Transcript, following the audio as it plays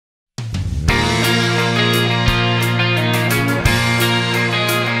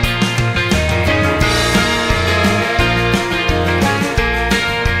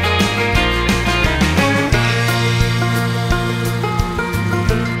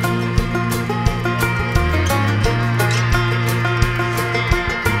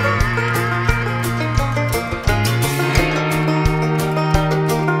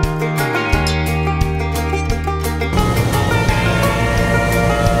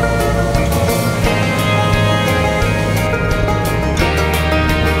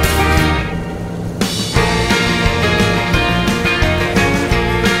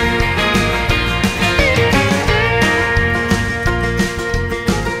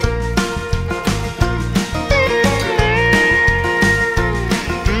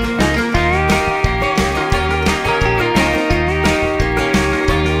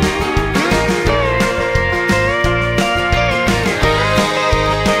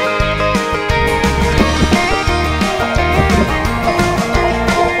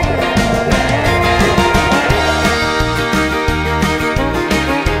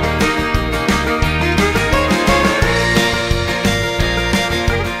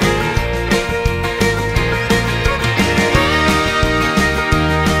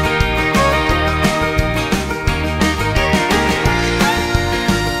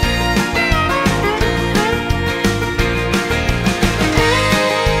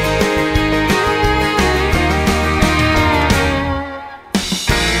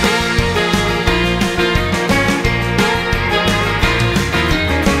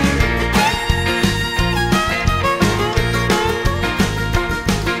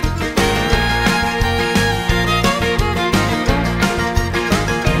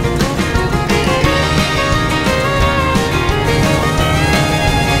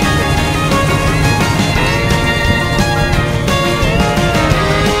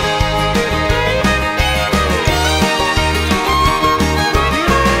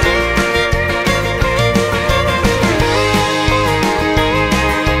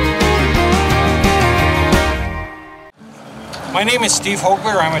My name is Steve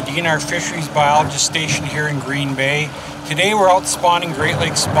Hogler. I'm a DNR fisheries biologist stationed here in Green Bay. Today we're out spawning Great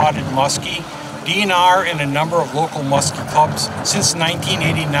Lakes spotted muskie. DNR and a number of local muskie clubs since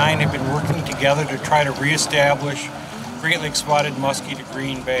 1989 have been working together to try to reestablish Great Lakes spotted muskie to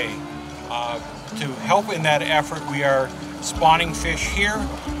Green Bay. To help in that effort, we are spawning fish here.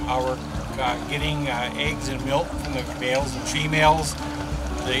 We're getting eggs and milk from the males and females.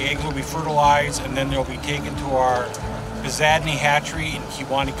 The eggs will be fertilized and then they'll be taken to our Bizadney hatchery in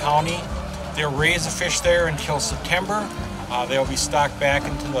Kewaunee County. They'll raise the fish there until September. They'll be stocked back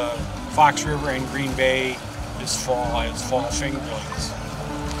into the Fox River and Green Bay this fall as fall fingerlings.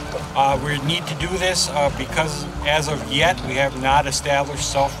 We need to do this because as of yet we have not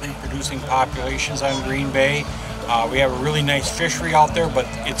established self-reproducing populations on Green Bay. We have a really nice fishery out there, but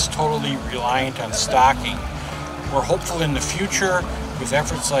it's totally reliant on stocking. We're hopeful in the future with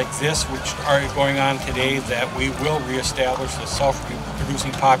efforts like this, which are going on today, that we will reestablish the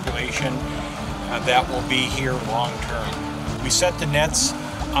self-reproducing population that will be here long term. We set the nets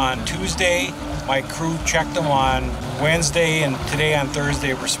on Tuesday. My crew checked them on Wednesday, and today on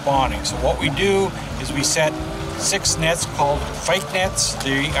Thursday we're spawning. So what we do is we set 6 nets called fight nets.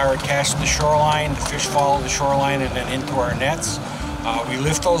 They are attached to the shoreline. The fish follow the shoreline and then into our nets. We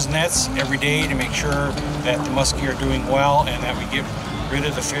lift those nets every day to make sure that the muskie are doing well and that we get rid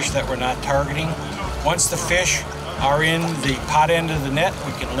of the fish that we're not targeting. Once the fish are in the pot end of the net,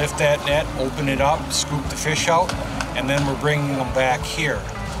 we can lift that net, open it up, scoop the fish out, and then we're bringing them back here.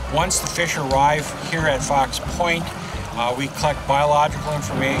 Once the fish arrive here at Fox Point, we collect biological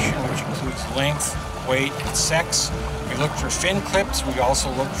information, which includes length, weight, and sex. We look for fin clips. We also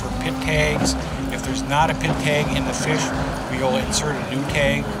look for pit tags. If there's not a pit tag in the fish, we will insert a new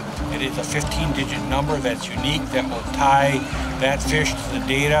tag. It is a 15-digit number that's unique that will tie that fish to the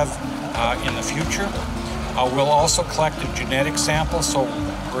data in the future. We'll also collect a genetic sample, so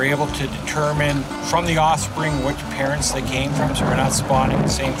we're able to determine from the offspring which parents they came from, so we're not spawning the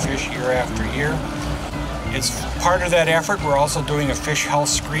same fish year after year. It's part of that effort. We're also doing a fish health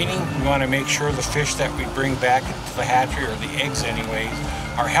screening. We want to make sure the fish that we bring back into the hatchery, or the eggs anyways,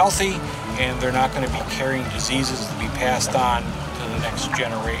 are healthy and they're not going to be carrying diseases to be passed on to the next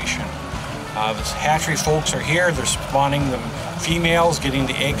generation. The hatchery folks are here. They're spawning the females, getting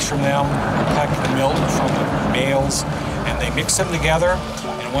the eggs from them, collecting the milk from the males, and they mix them together.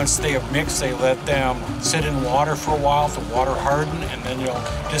 And once they have mixed, they let them sit in water for a while to water harden, and then they'll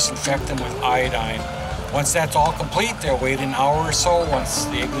disinfect them with iodine. Once that's all complete, they'll wait an hour or so once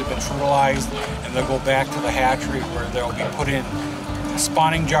the eggs have been fertilized, and they'll go back to the hatchery where they'll be put in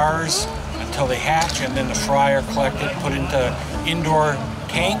spawning jars until they hatch, and then the fry are collected, put into indoor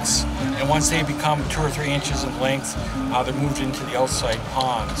tanks, and once they become 2 or 3 inches in length, they're moved into the outside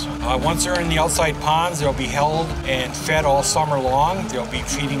ponds. Once they're in the outside ponds, they'll be held and fed all summer long. They'll be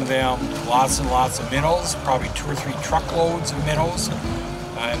feeding them lots and lots of minnows, probably 2 or 3 truckloads of minnows.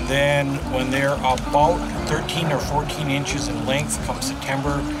 And then when they're about 13 or 14 inches in length come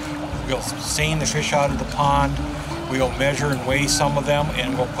September, we'll seine the fish out of the pond. We'll measure and weigh some of them,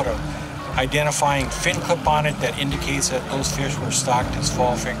 and we'll put a identifying fin clip on it that indicates that those fish were stocked as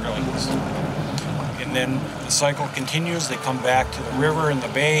fall fingerlings. And then the cycle continues. They come back to the river and the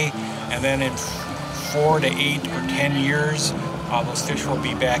bay, and then in 4 to 8 or 10 years, those fish will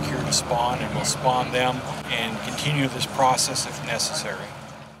be back here to spawn, and we'll spawn them and continue this process if necessary.